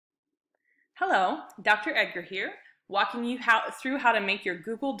Hello, Dr. Edgar here, walking you through how to make your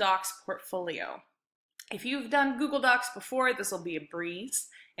Google Docs portfolio. If you've done Google Docs before, this will be a breeze,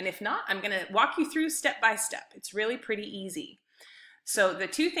 and if not, I'm going to walk you through step by step. It's really pretty easy. So the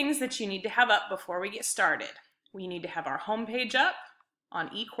two things that you need to have up before we get started, we need to have our home page up on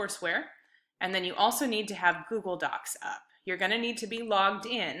eCourseWare, and then you also need to have Google Docs up. You're going to need to be logged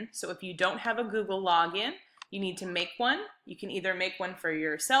in, so if you don't have a Google login, you need to make one. You can either make one for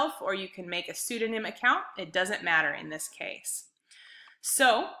yourself or you can make a pseudonym account. It doesn't matter in this case.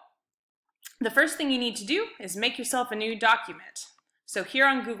 So the first thing you need to do is make yourself a new document. So here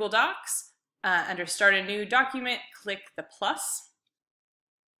on Google Docs, under Start a New Document, click the plus.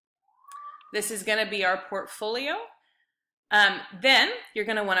 This is going to be our portfolio. Then you're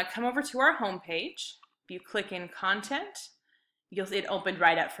going to want to come over to our home page. If you click in Content, it opened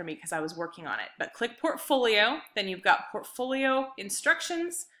right up for me because I was working on it. But click Portfolio, then you've got Portfolio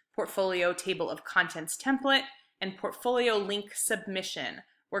Instructions, Portfolio Table of Contents Template, and Portfolio Link Submission.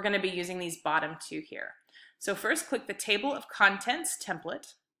 We're going to be using these bottom two here. So first click the Table of Contents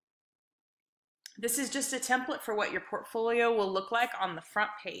Template. This is just a template for what your portfolio will look like on the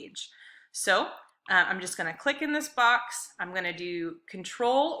front page. So I'm just going to click in this box. I'm going to do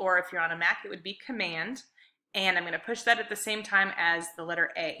Control, or if you're on a Mac it would be Command. And I'm going to push that at the same time as the letter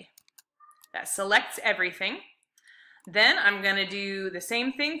A. That selects everything. Then I'm going to do the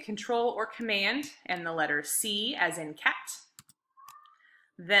same thing, Control or Command, and the letter C as in cat.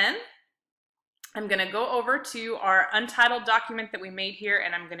 Then I'm going to go over to our untitled document that we made here,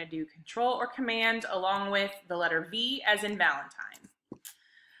 and I'm going to do Control or Command along with the letter V as in Valentine.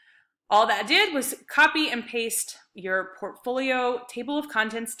 All that did was copy and paste your portfolio table of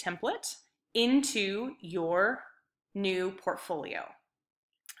contents template into your new portfolio.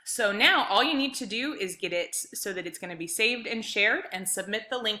 So now all you need to do is get it so that it's going to be saved and shared and submit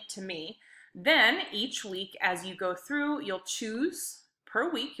the link to me. Then each week as you go through, you'll choose, per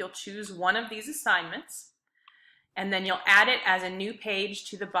week, you'll choose one of these assignments, and then you'll add it as a new page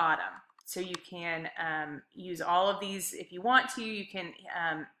to the bottom. So you can use all of these if you want to. You can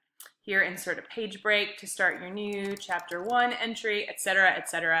here insert a page break to start your new chapter 1 entry, etc.,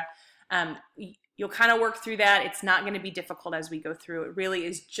 etc. You'll kind of work through that. It's not going to be difficult as we go through. It really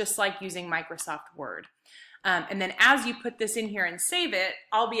is just like using Microsoft Word. And then as you put this in here and save it,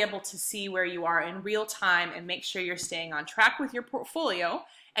 I'll be able to see where you are in real time and make sure you're staying on track with your portfolio.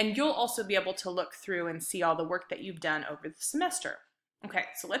 And you'll also be able to look through and see all the work that you've done over the semester. Okay,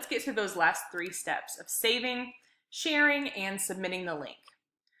 so let's get through those last 3 steps of saving, sharing, and submitting the link.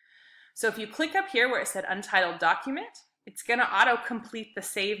 So if you click up here where it said Untitled Document, it's going to auto-complete the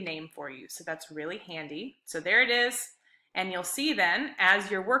save name for you, so that's really handy. So there it is, and you'll see then, as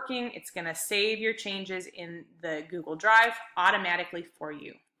you're working, it's going to save your changes in the Google Drive automatically for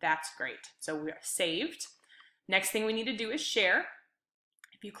you. That's great. So we're saved. Next thing we need to do is share.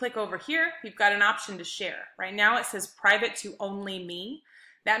 If you click over here, you've got an option to share. Right now it says private to only me.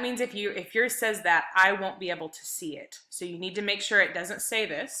 That means if yours says that, I won't be able to see it. So you need to make sure it doesn't say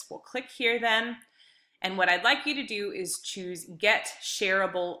this. We'll click here then. And what I'd like you to do is choose Get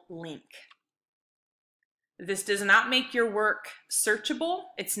Shareable Link. This does not make your work searchable.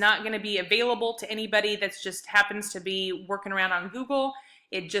 It's not going to be available to anybody that just happens to be working around on Google.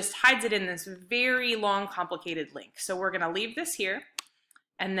 It just hides it in this very long, complicated link. So we're going to leave this here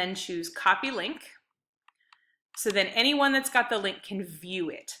and then choose Copy Link. So then anyone that's got the link can view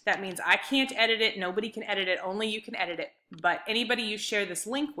it. That means I can't edit it. Nobody can edit it. Only you can edit it. But anybody you share this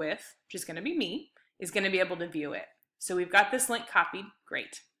link with, which is going to be me, is going to be able to view it. So we've got this link copied,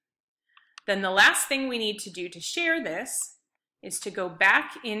 great. Then the last thing we need to do to share this is to go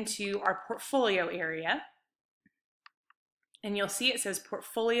back into our portfolio area, and you'll see it says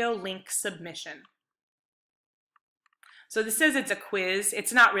Portfolio Link Submission. So this says it's a quiz.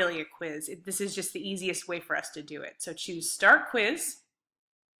 It's not really a quiz. This is just the easiest way for us to do it. So choose Start Quiz.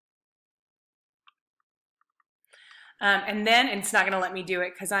 And then it's not going to let me do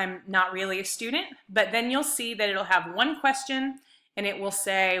it because I'm not really a student, but then you'll see that it'll have one question and it will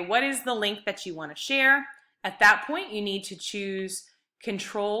say, what is the link that you want to share? At that point, you need to choose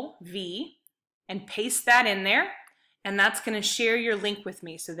Control V and paste that in there, and that's going to share your link with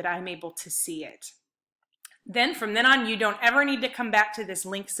me so that I'm able to see it. Then from then on, you don't ever need to come back to this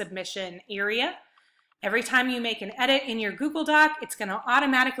link submission area. Every time you make an edit in your Google Doc, it's going to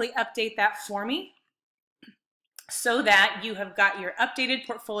automatically update that for me, so that you have got your updated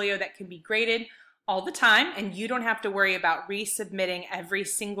portfolio that can be graded all the time, and you don't have to worry about resubmitting every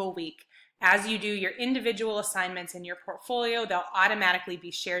single week. As you do your individual assignments in your portfolio, they'll automatically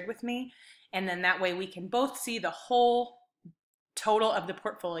be shared with me, and then that way we can both see the whole total of the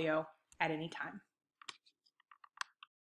portfolio at any time.